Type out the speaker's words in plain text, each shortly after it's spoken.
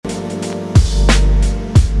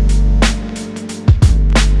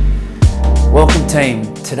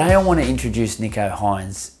Team, today I want to introduce Nicho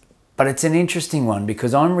Hynes, but it's an interesting one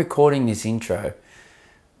because I'm recording this intro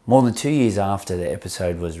more than 2 years after the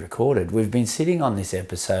episode was recorded. We've been sitting on this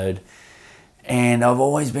episode and I've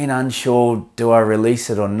always been unsure, do I release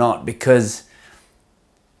it or not, because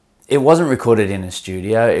it wasn't recorded in a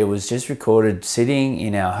studio. It was just recorded sitting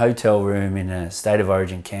in our hotel room in a State of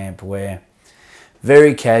Origin camp where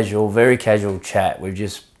very casual chat. We've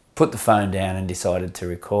just put the phone down and decided to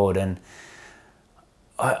record, and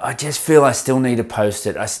I just feel I still need to post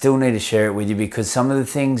it. I still need to share it with you because some of the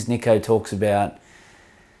things Nicho talks about,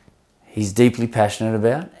 he's deeply passionate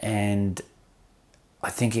about, and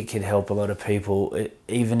I think it could help a lot of people,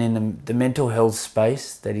 even in the mental health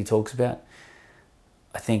space that he talks about.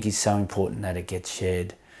 I think it's so important that it gets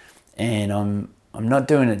shared, and I'm not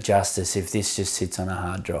doing it justice if this just sits on a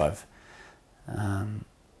hard drive.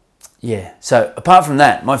 So apart from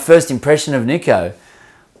that, my first impression of Nicho,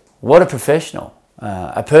 what a professional.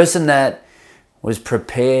 A person that was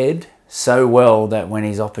prepared so well that when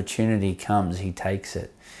his opportunity comes, he takes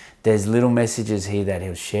it. There's little messages here that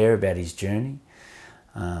he'll share about his journey.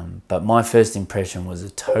 But my first impression was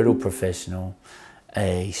a total professional,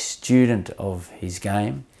 a student of his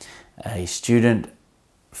game, a student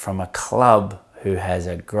from a club who has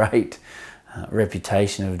a great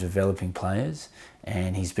reputation of developing players.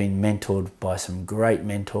 And he's been mentored by some great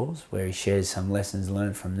mentors where he shares some lessons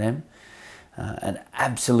learned from them. An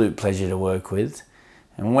absolute pleasure to work with.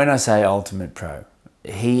 And when I say ultimate pro,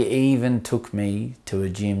 he even took me to a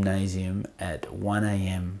gymnasium at 1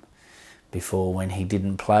 a.m. before, when he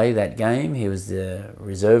didn't play that game. He was the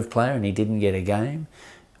reserve player and he didn't get a game.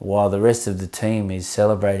 While the rest of the team is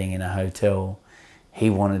celebrating in a hotel,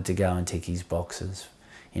 he wanted to go and tick his boxes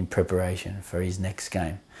in preparation for his next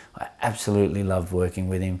game. I absolutely loved working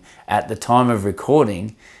with him. At the time of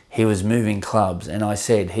recording, he was moving clubs, and I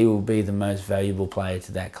said he will be the most valuable player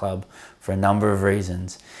to that club for a number of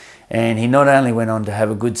reasons. And he not only went on to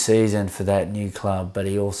have a good season for that new club, but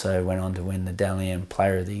he also went on to win the Dally M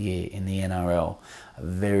Player of the Year in the NRL, a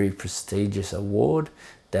very prestigious award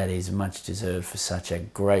that is much deserved for such a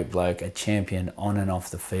great bloke, a champion on and off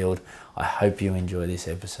the field. I hope you enjoy this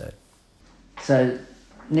episode. So,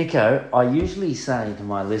 Nicho, I usually say to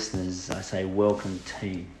my listeners, I say, welcome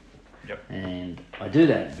team. Yep. And I do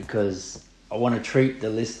that because I want to treat the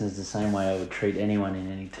listeners the same way I would treat anyone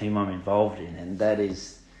in any team I'm involved in. And that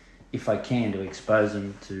is, if I can, to expose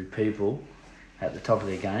them to people at the top of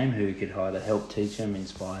their game who could either help teach them,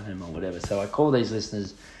 inspire them or whatever. So I call these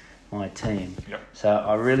listeners my team. Yep. So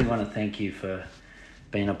I really want to thank you for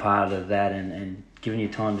being a part of that and giving you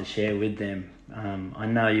time to share with them. I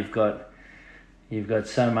know you've got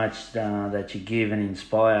so much that you give and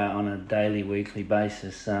inspire on a daily, weekly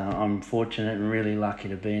basis. I'm fortunate and really lucky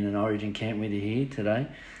to be in an Origin camp with you here today.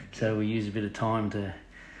 So we use a bit of time to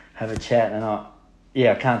have a chat, and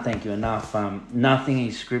I can't thank you enough. Nothing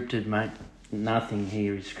is scripted, mate. Nothing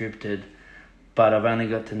here is scripted. But I've only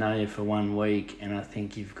got to know you for 1 week, and I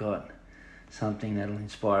think you've got something that'll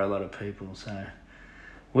inspire a lot of people. So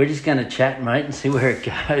we're just going to chat, mate, and see where it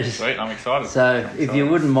goes. Sweet, I'm excited. So if you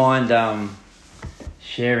wouldn't mind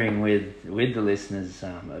sharing with the listeners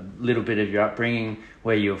a little bit of your upbringing,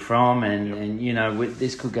 where you're from, and you know,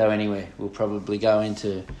 this could go anywhere. We'll probably go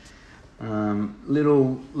into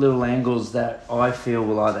little angles that I feel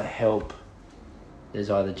will either help. There's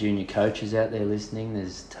either junior coaches out there listening,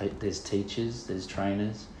 there's teachers, there's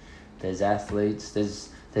trainers, there's athletes, there's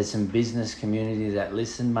some business community that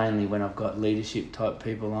listen, mainly when I've got leadership type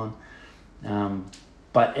people on.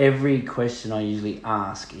 But every question I usually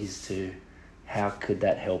ask is to, how could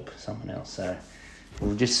that help someone else? So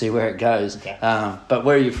we'll just see where it goes. Okay. But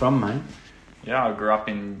where are you from, mate? Yeah, I grew up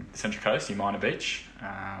in Central Coast, Umina Beach.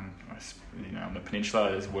 On the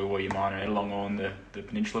peninsula, there's Woolwee, Umina, and along on the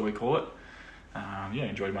peninsula we call it.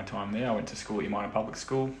 Enjoyed my time there. I went to school at Umina Public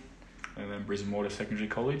School, and then Brisbane Water Secondary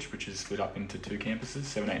College, which is split up into 2 campuses,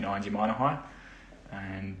 7, 8, 9's Umina High,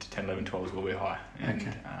 and 10, 11, 12 is Woolwee High. And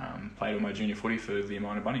Okay. Played all my junior footy for the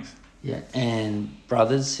Umina Bunnies. Yeah, and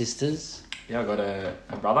brothers, sisters? Yeah, I got a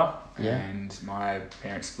brother, Yeah. and my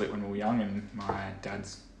parents split when we were young, and my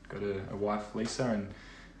dad's got a wife, Lisa, and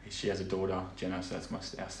she has a daughter, Jenna, so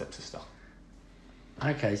that's our stepsister.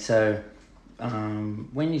 Okay, so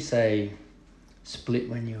when you say split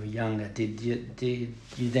when you were younger, did you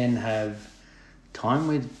then have time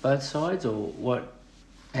with both sides, or what?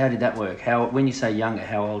 How did that work? When you say younger,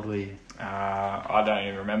 how old were you? I don't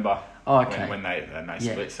even remember when they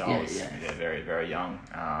split, so I was very, very young.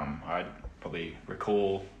 I probably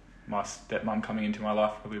recall my stepmom coming into my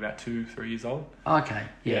life probably about 2-3 years old. Okay,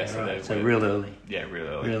 so real early. Yeah, real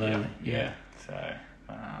early. Real early, yeah. So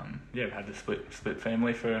We've had the split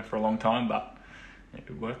family for a long time, but it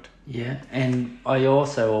worked. Yeah, and I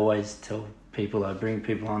also always tell people, I bring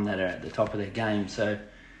people on that are at the top of their game. So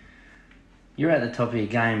you're at the top of your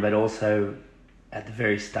game, but also at the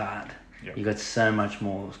very start. Yep. You've got so much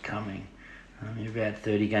more coming. You're about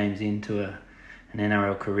 30 games into an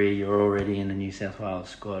NRL career. You're already in the New South Wales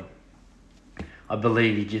squad. I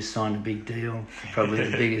believe you just signed a big deal, probably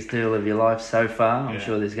the biggest deal of your life so far. I'm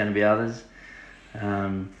sure there's going to be others.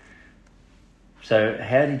 So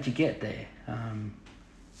how did you get there?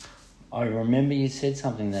 I remember you said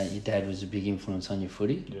something that your dad was a big influence on your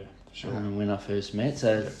footy. Yeah, for sure. When I first met.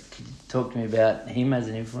 So could you talk to me about him as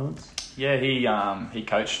an influence? Yeah, he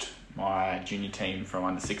coached my junior team from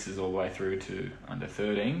under 6s all the way through to under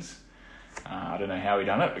 13s. I don't know how he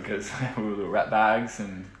done it because we were little rat bags,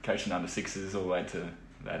 and coaching under 6s all the way to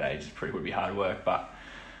that age would be hard work. But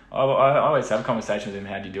I always have a conversation with him,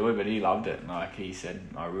 how do you do it? But he loved it. Like he said,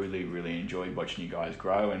 I really, really enjoyed watching you guys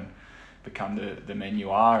grow and become the men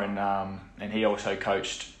you are. And he also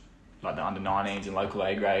coached like the under 19s and local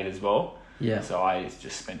A grade as well. Yeah. So I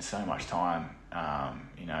just spent so much time,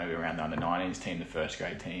 around the under 19s team, the first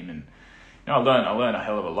grade team, and I learned a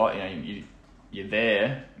hell of a lot. You're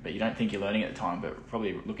there, but you don't think you're learning at the time. But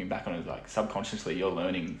probably looking back on it, like subconsciously, you're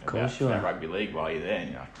learning about rugby league while you're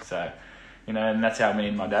there. So, and that's how me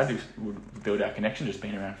and my dad would build our connection, just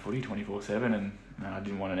being around footy 24/7, and I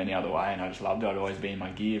didn't want it any other way, and I just loved it. I'd always be in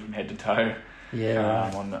my gear from head to toe.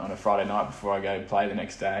 Yeah. On a Friday night before I go play the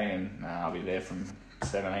next day, and I'll be there from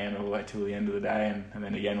 7 a.m. all the way till the end of the day, and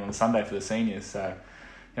then again on the Sunday for the seniors. So,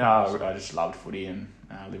 I just loved footy and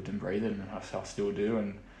lived and breathed it, and I still do.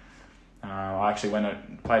 And I actually went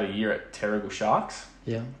and played a year at Terrigal Sharks.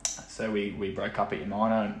 Yeah. So we broke up at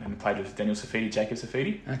Yamina and played with Daniel Safidi, Jacob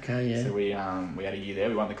Safidi. Okay, yeah. So we had a year there.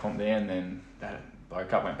 We won the comp there, and then that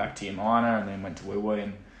broke up, went back to Yamina, and then went to Woolwee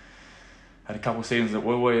and had a couple of seasons at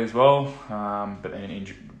Woolwee as well. But then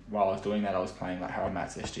while I was doing that, I was playing like Harold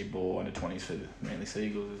Matt's SG Ball under 20s for the Manly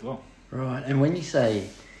Seagulls as well. Right, and when you say,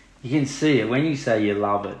 you can see it, when you say you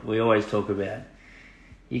love it, we always talk about,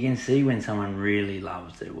 you can see when someone really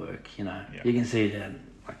loves their work, Yeah. You can see that,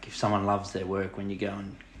 like if someone loves their work, when you go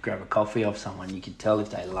and grab a coffee off someone, you can tell if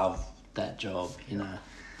they love that job,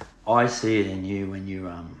 I see it in you when you're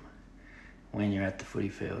at the footy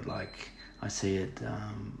field. Like I see it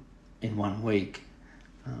in 1 week.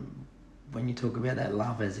 When you talk about that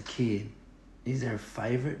love as a kid, is there a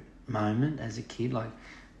favourite moment as a kid? Like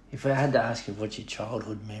if I had to ask you what's your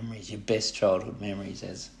childhood memories, your best childhood memories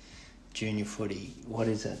as junior footy, what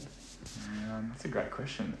is it? That's a great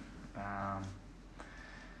question.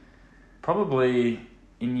 Probably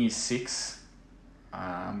in year 6,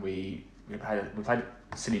 we played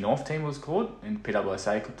Sydney North team, it was called, in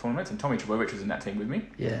PWSA tournaments, and Tommy Trebojevic was in that team with me.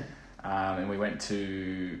 Yeah. And we went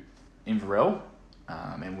to Inverell,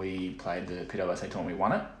 and we played the PWSA tournament. We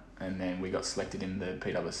won it, and then we got selected in the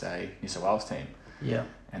PWSA New South Wales team. Yeah.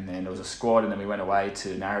 And then there was a squad, and then we went away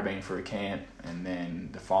to Narrabeen for a camp, and then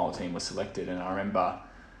the final team was selected. And I remember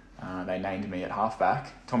they named me at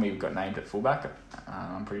halfback. Tommy got named at fullback,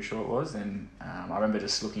 I'm pretty sure it was. And I remember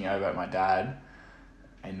just looking over at my dad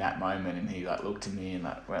in that moment, and he looked at me and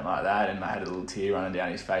went like that, and I had a little tear running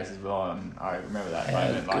down his face as well. And I remember that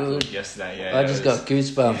moment like it was yesterday. Yeah, I just got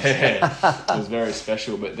goosebumps. Yeah, it was very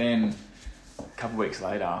special. But then a couple of weeks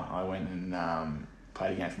later, I went and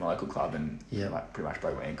played a game for my local club, and pretty much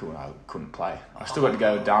broke my ankle, and I couldn't play. I still got to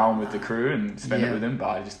go to Darwin with the crew and spend it with them,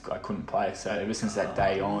 but I couldn't play. So ever since that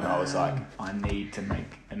day on, I was like, I need to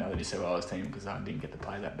make another New South Wales team because I didn't get to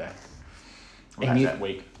play that day. That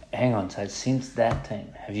week. Hang on, so since that team,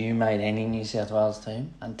 have you made any New South Wales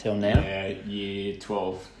team until now? Yeah, year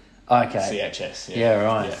 12. Okay. CHS. Yeah,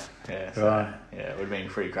 right. Yeah, right. Yeah, it would have been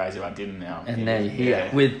pretty crazy if I didn't now. And now you're here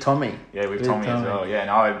with Tommy. Yeah, with Tommy as well.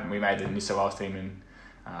 Yeah, and we made the New South Wales team in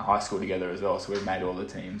high school together as well, so we've made all the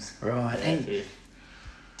teams. Right. Yeah, and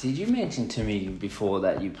did you mention to me before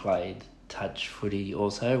that you played touch footy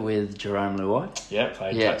also with Jerome Luai? Yeah,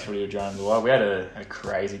 played touch footy with Jerome Luai. We had a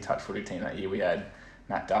crazy touch footy team that year. We had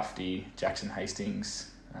Matt Duffy, Jackson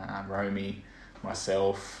Hastings, Romy,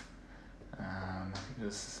 myself, it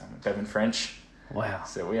was Bevan French. Wow.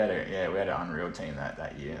 So we had an unreal team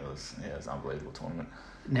that year. It was an unbelievable tournament.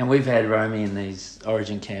 Now we've had Romy in these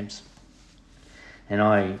Origin camps, and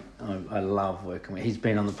I love working with him. He's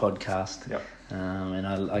been on the podcast. Yep. And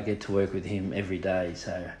I get to work with him every day,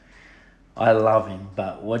 so I love him.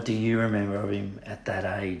 But what do you remember of him at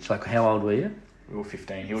that age? Like, how old were you? We were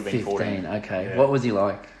 15. He would have been 14. Okay. Yeah. What was he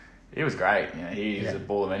like? He was great. He was a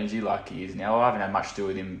ball of energy like he is now. I haven't had much to do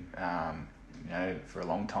with him, for a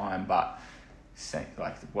long time, but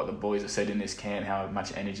like what the boys have said in this camp, how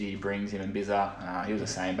much energy he brings, him and Bizza. He was the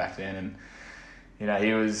same back then, and you know,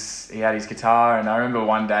 he had his guitar, and I remember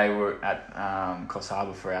one day we were at Coffs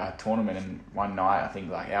Harbour for our tournament, and one night I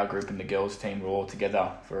think like our group and the girls team were all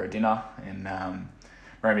together for a dinner, and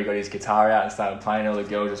remember he got his guitar out and started playing, all the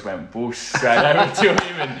girls just went bush straight over to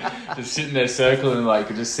him and just sitting there circling, and like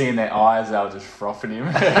just seeing their eyes, they were just frothing him.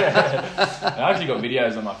 And I actually got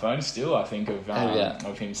videos on my phone still, I think,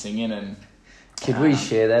 of him singing. And could we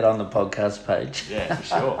share that on the podcast page? Yeah, for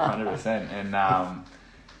sure, 100%. And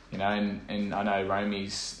you know, and I know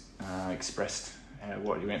Romy's expressed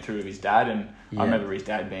what he went through with his dad, and I remember his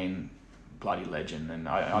dad being bloody legend, and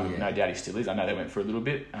I no doubt he still is. I know they went for a little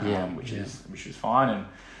bit, which was fine, and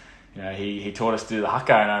you know he taught us to do the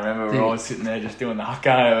haka, and I remember we were all sitting there just doing the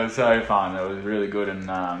haka. It was so fun. It was really good,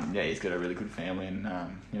 and he's got a really good family, and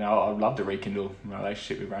you know, I'd love to rekindle my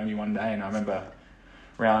relationship with Romy one day. And I remember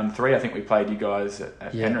round 3, I think we played you guys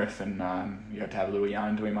at Penrith, and you had to have a little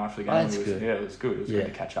yarn to him after the game. That's good. Yeah, it was good. It was good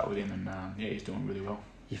to catch up with him, and he's doing really well.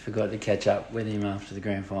 You forgot to catch up with him after the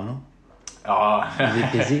grand final? Oh, a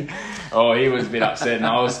bit busy. He was a bit upset, and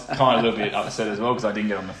I was kind of a little bit upset as well because I didn't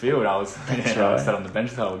get on the field. I was I sat on the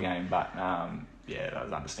bench the whole game, but that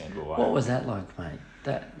was understandable. What was that like, mate?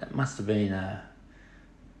 That must have been a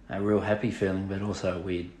real happy feeling, but also a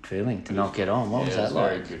weird feeling to not get on. What was that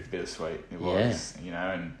like? Very good, bittersweet. It was, you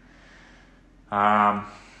know, and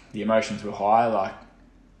the emotions were high. Like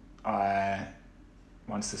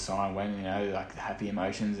once the sign went, you know, like the happy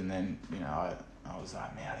emotions, and then you know. I was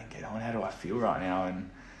like, man, I didn't get on. How do I feel right now? And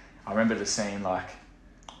I remember just seeing like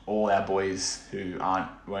all our boys who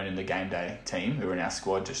weren't in the game day team, who were in our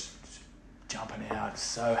squad, just jumping out,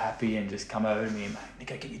 so happy, and just come over to me and, mate,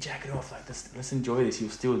 Nico, get your jacket off. Like, let's enjoy this. You're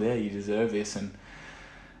still there. You deserve this. And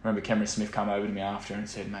I remember Cameron Smith come over to me after and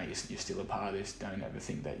said, mate, you're still a part of this. Don't ever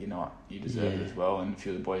think that you're not. You deserve it as well. And a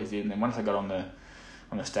few of the boys did. And then once I got on the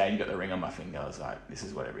stage, got the ring on my finger, I was like, this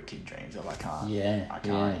is what every kid dreams of. I can't, you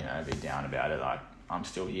know, be down about it. Like, I'm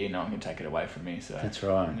still here, no one can take it away from me. So that's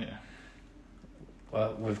right. Yeah.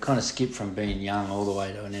 Well, we've kind of skipped from being young all the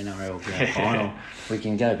way to an NRL grand final. We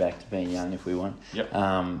can go back to being young if we want. Yep.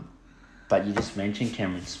 But you just mentioned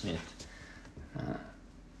Cameron Smith,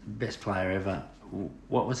 best player ever.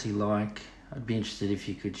 What was he like? I'd be interested if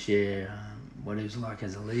you could share what he was like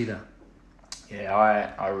as a leader.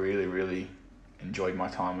 Yeah, I really, really enjoyed my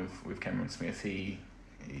time with Cameron Smith.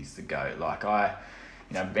 He's the GOAT. Like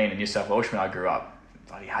being a New South Welshman, I grew up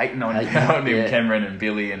bloody hating on him, Cameron and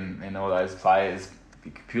Billy and all those players,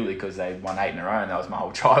 purely because they won 8 in a row, and that was my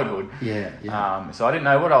whole childhood. So I didn't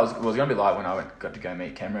know what I was going to be like when I got to go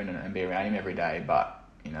meet Cameron and be around him every day. But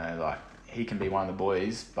you know, like, he can be one of the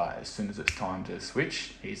boys, but as soon as it's time to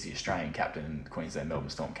switch, he's the Australian captain and Queensland Melbourne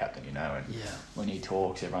Storm captain. You know, and when he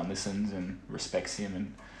talks, everyone listens and respects him.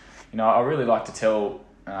 And you know, I really like to tell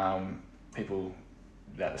people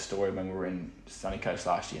about the story when we were in Sunny Coast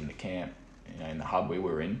last year in the camp, you know, in the hub we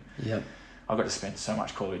were in. Yep. I got to spend so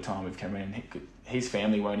much quality time with Cameron. His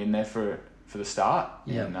family weren't in there for the start.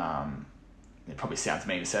 Yep. And it probably sounds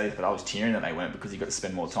mean to say this, but I was cheering that they weren't, because he got to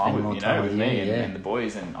spend more time with me and the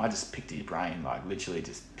boys. And I just picked his brain, like literally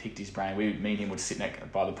just picked his brain. Me and him would sit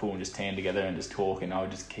by the pool and just tan together and just talk, and I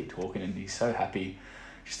would just keep talking. And he's so happy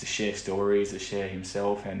just to share stories, to share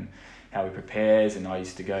himself and how he prepares. And I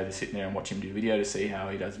used to go to sit there and watch him do video to see how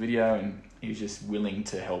he does video, and he was just willing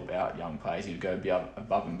to help out young players. He'd go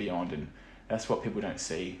above and beyond, and that's what people don't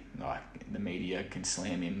see. Like, the media can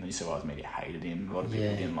slam him. The New South Wales media hated him. A lot of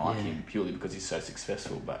people didn't like him purely because he's so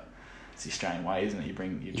successful. But it's the Australian way, isn't it?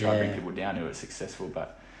 You try to bring people down who are successful.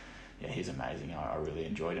 But yeah, he's amazing. I really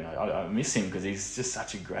enjoyed it. I miss him because he's just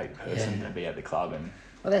such a great person to be at the club. And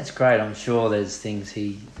well, that's great. I'm sure there's things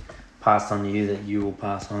he passed on to you that you will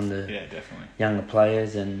pass on to definitely younger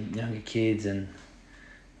players and younger kids, and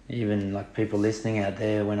even like people listening out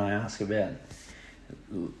there. When I ask about,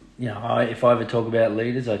 you know, if I ever talk about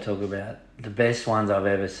leaders, I talk about the best ones I've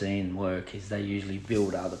ever seen work is they usually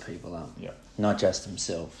build other people up, not just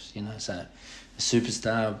themselves. You know, so the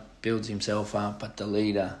superstar builds himself up, but the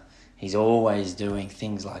leader, he's always doing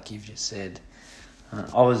things like you've just said.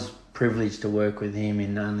 I was privileged to work with him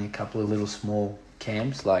in only a couple of little small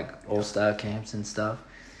camps, like all-star camps and stuff,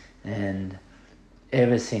 and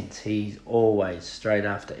ever since, he's always, straight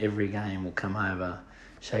after every game, will come over,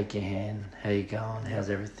 shake your hand, how you going, how's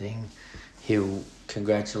everything. He'll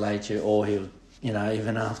congratulate you, or he'll, you know,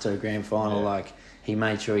 even after a grand final, like, he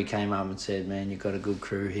made sure he came up and said, man, you've got a good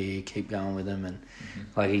crew here, keep going with them. And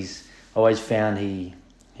like, he's always found he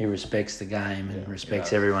respects the game and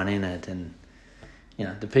respects everyone in it, and you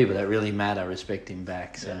know, the people that really matter respect him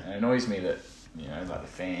back. So it annoys me that like the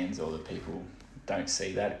fans or the people don't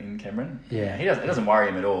see that in Cameron. Yeah. It doesn't worry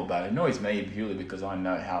him at all, but it annoys me purely because I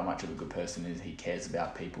know how much of a good person he is. He cares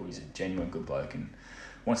about people. He's a genuine good bloke and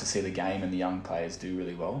wants to see the game and the young players do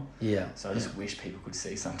really well. Yeah. So I just wish people could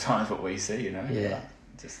see sometimes what we see, Yeah.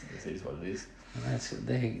 But it is what it is.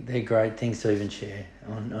 They're great things to even share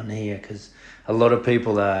on here, because a lot of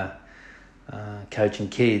people are coaching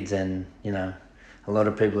kids, and a lot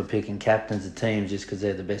of people are picking captains of teams just because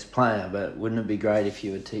they're the best player. But wouldn't it be great if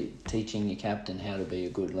you were teaching your captain how to be a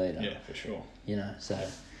good leader? Yeah, for sure. So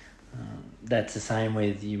that's the same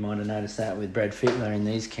with, you might have noticed that with Brad Fittler in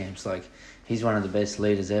these camps. Like, he's one of the best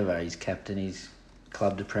leaders ever. He's captain. He's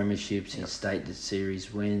club to premierships. He's state to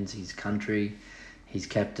series wins. He's country. He's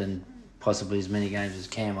captain possibly as many games as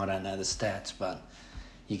Cam. I don't know the stats, but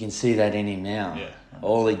you can see that in him now. Yeah.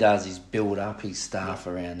 All he does is build up his staff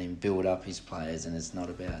around him, build up his players, and it's not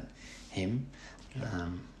about him.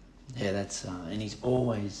 That's and he's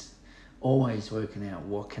always working out,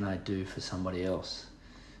 what can I do for somebody else.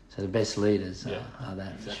 So the best leaders are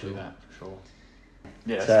that, exactly for sure. that, for sure.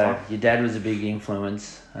 Yeah, So that's fun. your dad was a big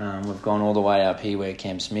influence. We've gone all the way up here where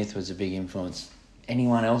Cam Smith was a big influence.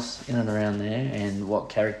 Anyone else in and around there, and what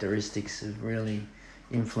characteristics have really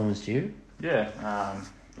influenced you? Yeah,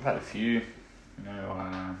 I've had a few.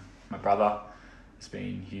 My brother has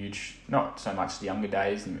been huge. Not so much the younger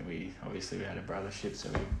days, and we had a brothership, so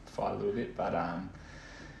we fight a little bit. But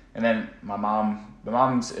and then my mum. My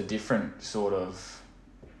mum's a different sort of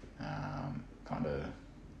kind of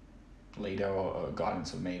leader or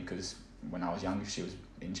guidance of me, because when I was younger, she was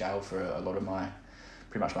in jail for a lot of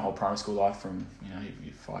pretty much my whole primary school life, from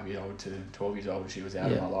 5 years old to 12 years old. She was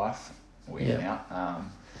out of my life, or in and out.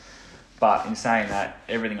 But in saying that,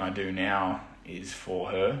 everything I do now is for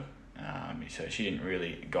her. So she didn't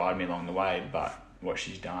really guide me along the way, but what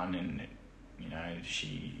she's done, and I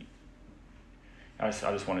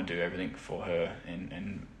just want to do everything for her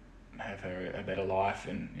and have her a better life.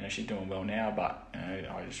 And she's doing well now, but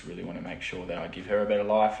I just really want to make sure that I give her a better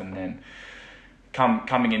life. And then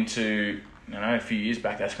coming into a few years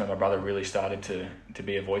back, that's when my brother really started to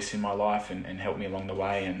be a voice in my life and help me along the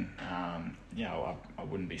way. And I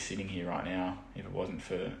wouldn't be sitting here right now if it wasn't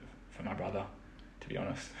for my brother, to be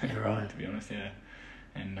honest. Yeah, right. To be honest, yeah.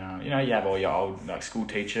 And you have all your old school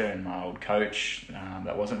teacher and my old coach.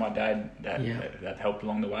 That wasn't my dad. That helped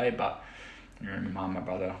along the way. But my mum, my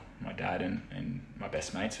brother, my dad, and my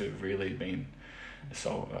best mates have really been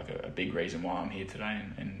a big reason why I'm here today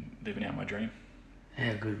and living out my dream.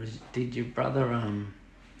 How good did your brother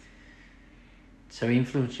so he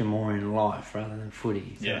influenced you more in life rather than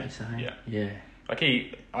footy? Is that what you're saying? Yeah. Like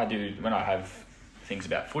I do, when I have things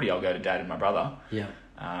about footy, I'll go to dad and my brother. Yeah.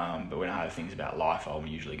 But when I have things about life, I'll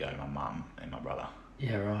usually go to my mum and my brother.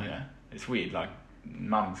 Yeah, right. It's weird. Like,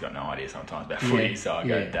 mum's got no idea sometimes about footy, so I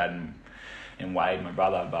go to dad and Wade, my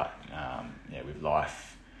brother. But with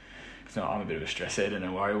life, I'm a bit of a stress head and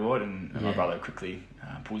a worry wart, and my brother quickly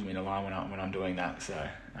pulls me in the line when I'm doing that. So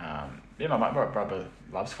my brother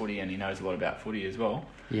loves footy, and he knows a lot about footy as well.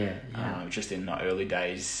 Yeah. Just in the early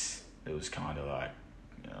days, it was kind of like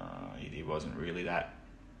he wasn't really that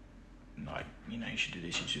like, you should do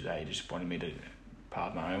this, you should do that. He just wanted me to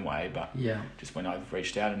pave my own way. But just when I've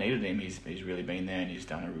reached out and needed him, he's really been there, and he's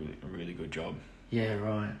done a really good job. Yeah,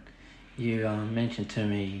 right. You mentioned to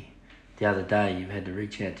me the other day you've had to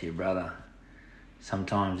reach out to your brother.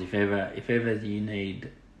 Sometimes if ever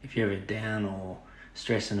you're down or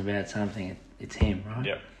stressing about something, it's him, right?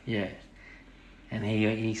 Yep. Yeah. And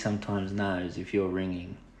he sometimes knows if you're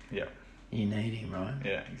ringing. Yeah. You need him, right?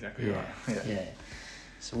 Yeah, exactly right. Yeah.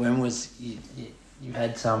 So when was you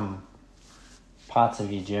had some parts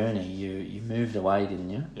of your journey, you moved away,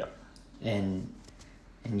 didn't you? Yep.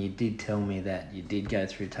 And you did tell me that you did go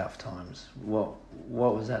through tough times. What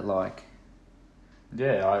was that like?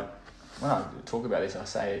 Yeah, when I talk about this, I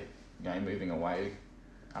say, moving away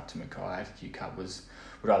up to Mackay to Q Cup would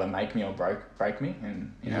either make me or break me,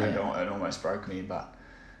 and it almost broke me, but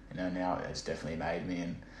now it's definitely made me.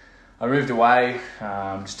 And I moved away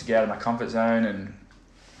just to get out of my comfort zone and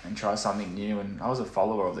try something new. And I was a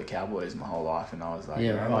follower of the Cowboys my whole life, and I was like,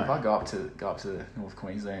 if I go up to North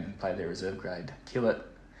Queensland and play their reserve grade, kill it,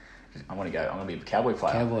 I'm gonna be a Cowboy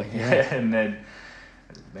player. And then,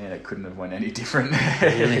 man, it couldn't have went any different.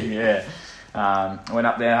 Really? Yeah. I went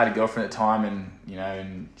up there, I had a girlfriend at the time,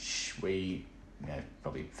 and we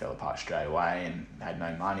probably fell apart straight away and had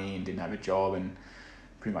no money and didn't have a job, and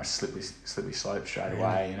pretty much slippery slope straight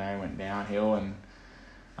away. Went downhill, and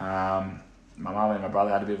my mum and my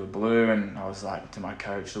brother had a bit of a blue, and I was like to my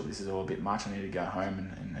coach, look, this is all a bit much, I need to go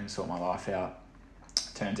home and sort my life out.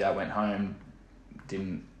 Turns out I went home,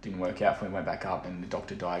 didn't work out for me. Went back up, and the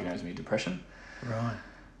doctor diagnosed me with depression. Right.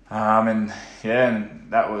 And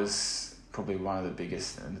that was probably one of the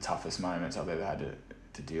biggest and the toughest moments I've ever had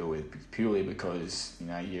to deal with, purely because, you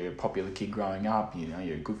know, you're a popular kid growing up, you know,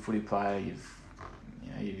 you're a good footy player,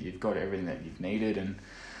 you've got everything that you've needed, and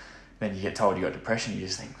then you get told you got depression, you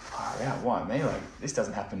just think, far out, why me? Like, this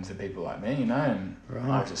doesn't happen to people like me, you know, and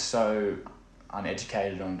I was just so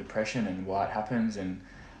uneducated on depression and why it happens, and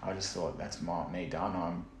I just thought, that's me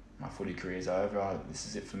done, my footy career's over, this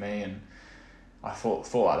is it for me, and I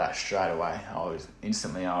thought like that straight away. I was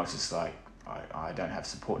just like, I don't have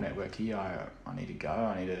support network here. I need to go.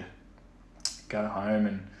 I need to go home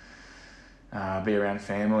and be around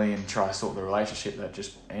family and try to sort the relationship that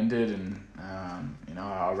just ended. And you know,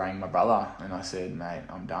 I rang my brother and I said, mate,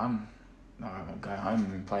 I'm done. I'll go home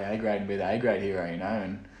and play A grade and be the A grade hero, you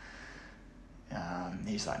know. And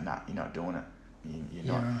he's like, nah, you're not doing it.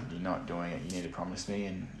 You're not doing it. You need to promise me,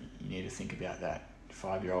 and you need to think about that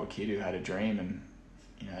 5-year-old kid who had a dream, and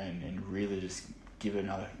you know, and really just give it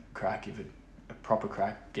another crack, give it a proper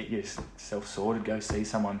crack, get yourself sorted, go see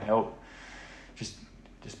someone, help. Just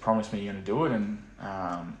promise me you're going to do it, and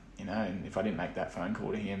you know, and if I didn't make that phone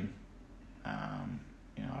call to him,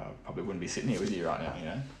 you know, I probably wouldn't be sitting here with you right now, you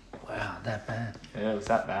know. Wow, that bad. Yeah, it was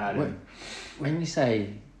that bad. When you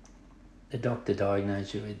say the doctor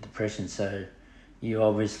diagnosed you with depression, so you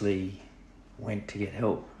obviously went to get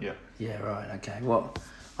help. Yeah. Yeah, right, okay. Well,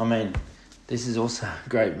 I mean, this is also a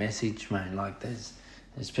great message, mate. Like, there's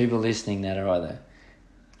people listening that are either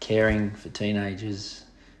caring for teenagers,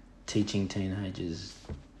 teaching teenagers,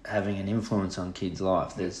 having an influence on kids'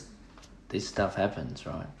 life. This stuff happens,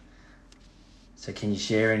 right? So can you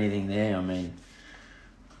share anything there? I mean,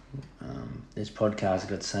 this podcast has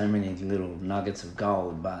got so many little nuggets of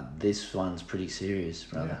gold, but this one's pretty serious,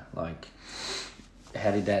 brother. Yeah. Like,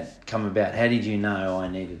 how did that come about? How did you know I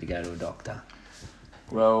needed to go to a doctor?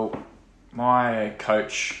 Well, my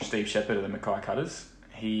coach, Steve Shepherd of the Mackay Cutters,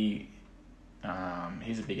 he's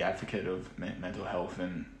a big advocate of mental health,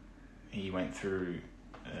 and he went through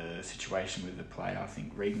a situation with a player, I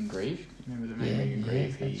think Regan Grieve. You remember the name Regan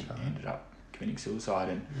Grieve? He ended up committing suicide,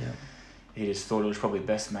 and he just thought it was probably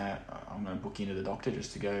best, mate, I'm going to book you into the doctor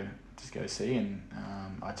just to go see. And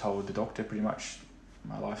I told the doctor pretty much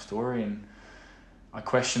my life story, and I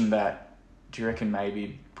questioned that. Do you reckon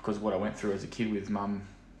maybe because of what I went through as a kid with mum,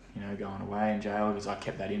 you know, going away in jail, because I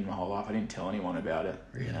kept that in my whole life. I didn't tell anyone about it.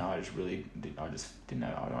 Really? You know, I just didn't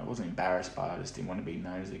know. I wasn't embarrassed, but I just didn't want to be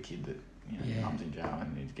known as a kid that, you know, mum's in jail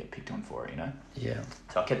and need to get picked on for it, you know. Yeah.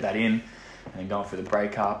 So I kept that in, and then going for the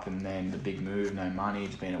breakup, and then the big move, no money,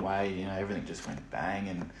 just being away, you know, everything just went bang,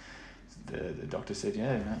 and the doctor said,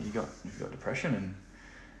 yeah, you know, you've got depression, and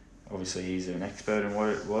obviously he's an expert in what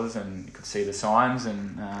it was and could see the signs,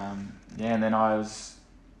 and and then I was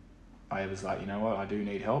like, you know what, I do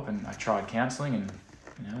need help, and I tried counselling, and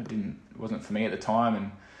you know, it wasn't for me at the time,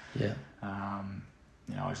 and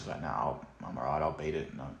you know, I was just like, no, I'm alright, I'll beat it,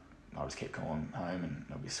 and I just kept going home, and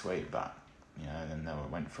it'll be sweet. But you know, then I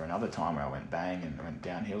went for another time where I went bang and I went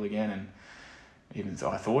downhill again, and even so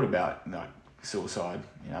I thought about like suicide,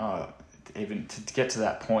 you know, even to get to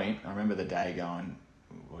that point. I remember the day going,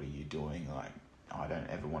 what are you doing? Like, I don't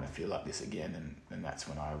ever want to feel like this again. And that's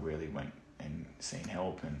when I really went and seen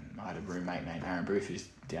help. And I had a roommate named Aaron Booth who's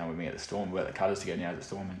down with me at the Storm. We're at the Cutters together now at the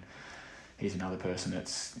Storm, and he's another person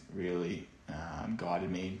that's really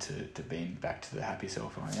guided me to being back to the happy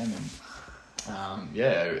self I am. And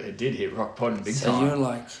it did hit rock bottom big time. So you're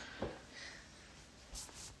like...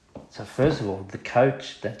 So first of all, the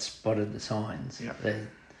coach that spotted the signs,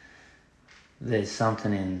 there's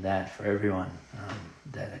something in that for everyone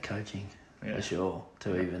that are coaching, for sure,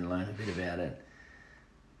 to even learn a bit about it.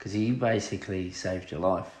 Because he basically saved your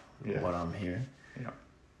life, what I'm hearing. Yeah.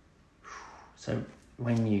 So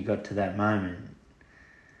when you got to that moment,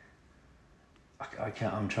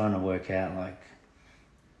 I'm trying to work out, like,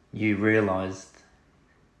 you realised,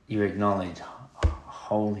 you acknowledged,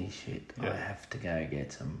 holy shit, I have to go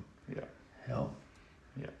get some help.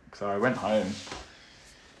 Yeah, so I went home,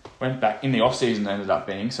 went back in the off season. I ended up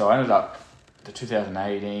the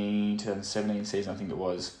 2018, 2017 season, I think it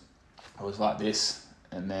was. I was like this,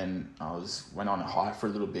 and then went on a high for a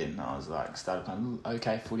little bit, and I was like, started playing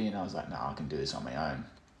okay footy, and I was like, no, I can do this on my own.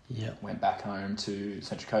 Yeah. Went back home to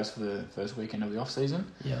Central Coast for the first weekend of the off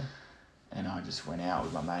season. Yeah. And I just went out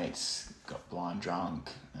with my mates, got blind drunk,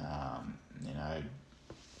 you know,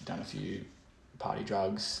 done a few party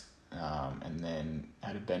drugs, and then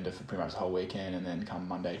had a bender for pretty much the whole weekend. And then come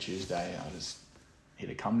Monday, Tuesday, I just hit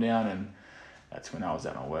a come down, and that's when I was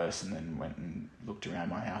at my worst. And then went and looked around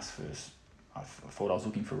my house for I thought I was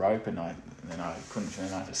looking for rope, and then I couldn't.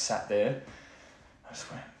 And I just sat there. I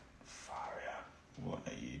just went, far out. What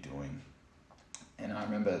are you doing? And I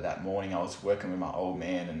remember that morning I was working with my old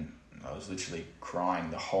man, and I was literally crying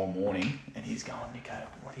the whole morning. And he's going, Nico,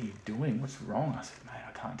 what are you doing? What's wrong? I said, mate,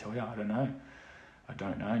 I can't tell you. I don't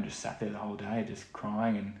know. And just sat there the whole day, just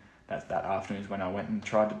crying. And that afternoon is when I went and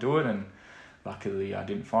tried to do it, and luckily I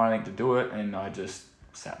didn't find anything to do it, and I just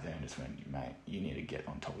sat there and just went, mate, you need to get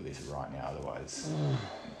on top of this right now, otherwise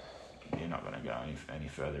you're not going to go any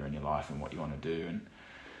further in your life and what you want to do. And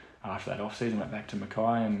after that off-season, went back to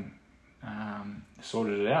Mackay and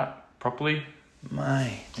sorted it out properly.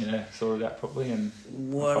 Mate. Yeah, sorted it out properly. And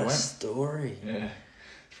what a story. Yeah,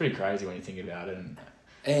 it's pretty crazy when you think about it.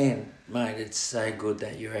 And mate, it's so good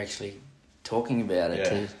that you're actually talking about it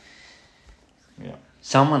too. Yeah.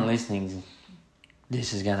 Someone listening,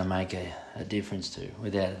 this is going to make a difference to,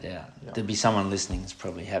 without a doubt. Yeah. There'll be someone listening it's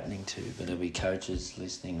probably happening to, but there'll be coaches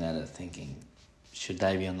listening that are thinking, should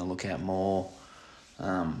they be on the lookout more?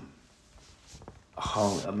 A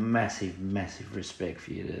massive, massive respect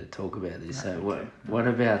for you to talk about this. So what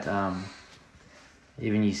about,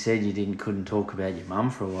 even you said you couldn't talk about your mum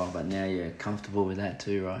for a while, but now you're comfortable with that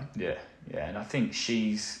too, right? Yeah, and I think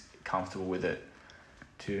she's comfortable with it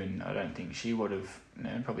too, and I don't think she would have,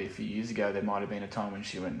 probably a few years ago there might have been a time when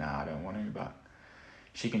she went, nah, I don't want to, but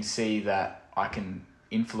she can see that I can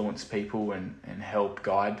influence people and help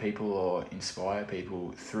guide people or inspire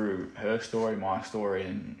people through her story, my story,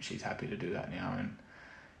 and she's happy to do that now. And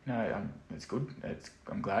it's good.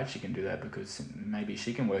 I'm glad she can do that, because maybe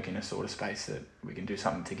she can work in a sort of space that we can do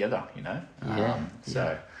something together, and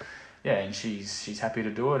she's happy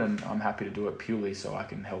to do it, and I'm happy to do it purely so I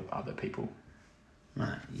can help other people.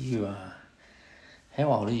 Mate, you are...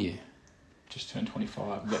 How old are you? Just turned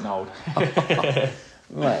 25. I'm getting old.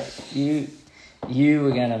 Mate, you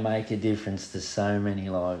were going to make a difference to so many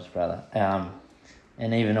lives, brother.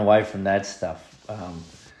 And even away from that stuff,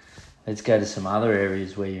 let's go to some other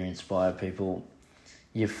areas where you inspire people.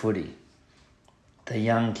 Your footy. The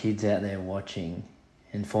young kids out there watching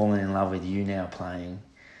and falling in love with you now playing.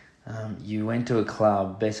 You went to a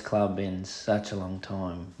club, best club in such a long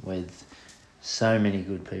time, with so many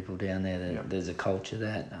good people down there. That There's a culture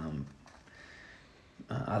that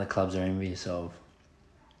other clubs are envious of.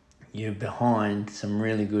 You're behind some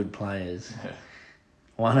really good players. Yeah.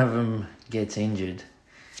 One of them gets injured.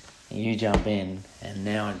 You jump in, and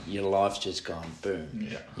now your life's just gone boom.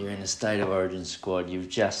 Yeah. You're in a State of Origin squad. You've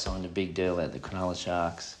just signed a big deal at the Cronulla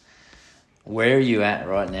Sharks. Where are you at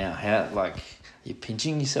right now? How, you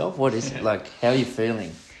pinching yourself? What is it? How are you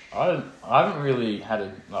feeling? I haven't really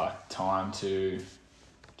had time to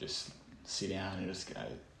just sit down and just go,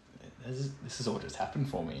 this is all just happened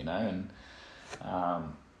for me, And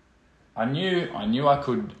I knew I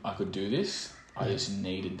could do this. I just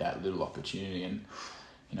needed that little opportunity, and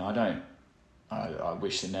I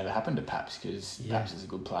wish it never happened to Paps, because Paps is a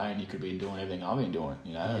good player and he could be doing everything I've been doing,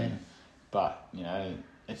 But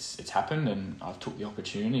it's happened, and I've took the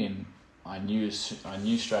opportunity, and I knew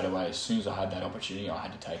straight away, as soon as I had that opportunity, I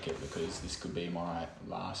had to take it, because this could be my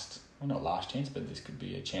not last chance, but this could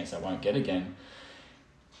be a chance I won't get again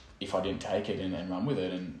if I didn't take it and run with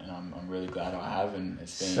it, and I'm really glad I have. And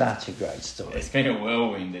it's been such a great story. It's been a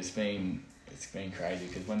whirlwind. It's been crazy,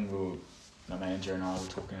 because when my manager and I were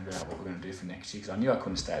talking about what we're going to do for next year, because I knew I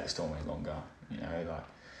couldn't stay at the Storm any longer.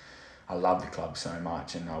 I love the club so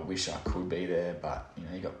much, and I wish I could be there, but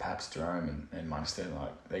you got Paps, Jerome, and Munster.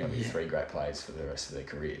 They're going to be three great players for the rest of their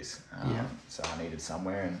careers. So I needed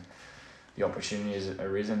somewhere, and the opportunity has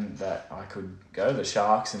arisen that I could go to the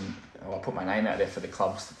Sharks, and I put my name out there for the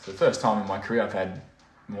clubs. For the first time in my career, I've had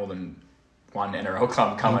more than one NRL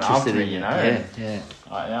club coming after me. I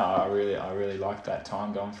really liked that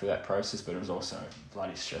time going through that process, but it was also a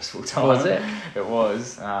bloody stressful time. Was it? It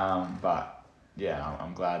was, but. Yeah,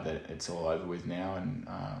 I'm glad that it's all over with now, and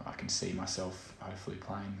I can see myself hopefully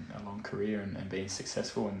playing a long career and being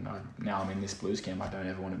successful. And now I'm in this Blues camp. I don't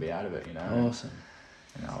ever want to be out of it, Awesome.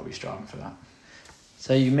 And I'll be striving for that.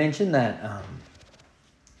 So you mentioned that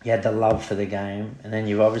you had the love for the game, and then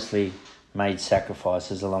you've obviously made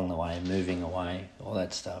sacrifices along the way, moving away, all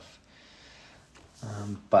that stuff.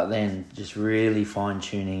 But then just really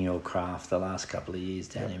fine-tuning your craft the last couple of years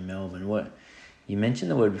down in Melbourne. You mentioned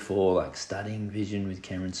the word before, studying vision with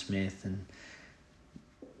Cameron Smith, and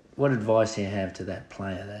what advice do you have to that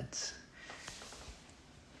player that's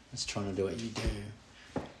trying to do what you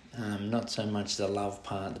do? Not so much the love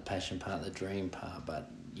part, the passion part, the dream part,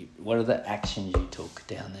 but what are the actions you took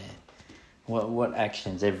down there? What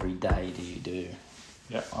actions every day do you do?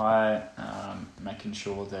 Yeah, I making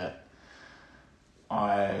sure that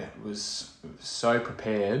I was so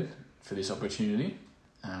prepared for this opportunity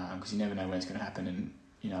because you never know when it's going to happen, and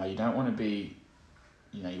you don't want to be,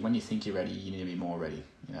 when you think you're ready, you need to be more ready,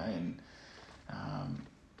 And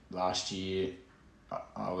last year,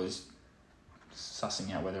 I was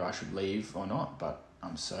sussing out whether I should leave or not, but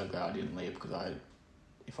I'm so glad I didn't leave because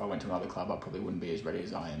if I went to another club, I probably wouldn't be as ready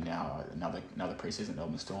as I am now. Another pre-season at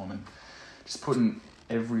Melbourne Storm, and just putting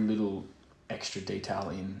every little extra detail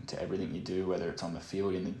into everything you do, whether it's on the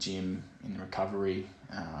field, in the gym, in the recovery,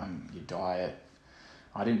 your diet.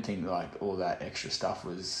 I didn't think all that extra stuff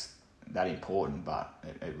was that important, but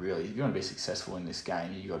it really, if you want to be successful in this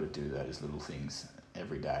game, you got to do those little things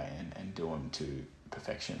every day and do them to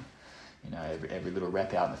perfection. Every little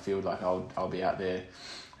rep out in the field, I'll be out there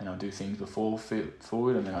and I'll do things before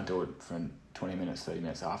forward, and then I'll do it for 20 minutes, 30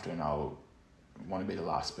 minutes after, and I'll want to be the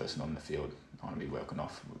last person on the field. I want to be working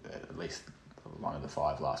off at least one of the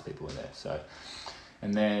 5 last people in there. So,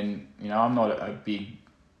 and then, I'm not a big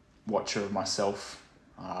watcher of myself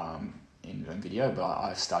in video, but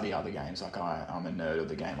I study other games. I'm a nerd of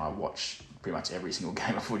the game. I watch pretty much every single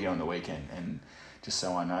game of footy on the weekend, and just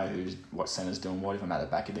so I know what centre's doing what, if I'm at the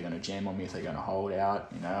back, if they're going to jam on me, if they're going to hold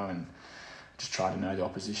out, and just try to know the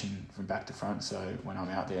opposition from back to front, so when I'm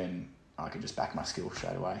out there and I can just back my skill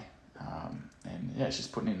straight away. It's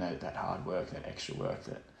just putting in that hard work, that extra work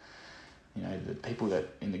that, the people that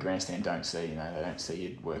in the grandstand don't see. They don't see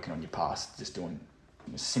you working on your pass, just doing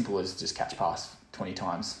as simple as just catch pass 20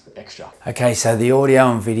 times extra. Okay, so the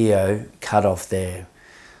audio and video cut off there.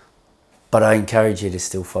 But I encourage you to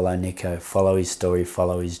still follow Nico, follow his story,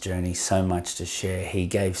 follow his journey. So much to share. He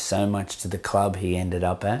gave so much to the club he ended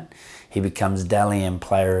up at. He becomes Dally M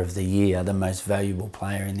Player of the Year, the most valuable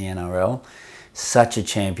player in the NRL. Such a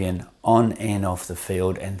champion on and off the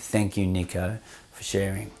field. And thank you, Nico, for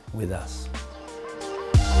sharing with us.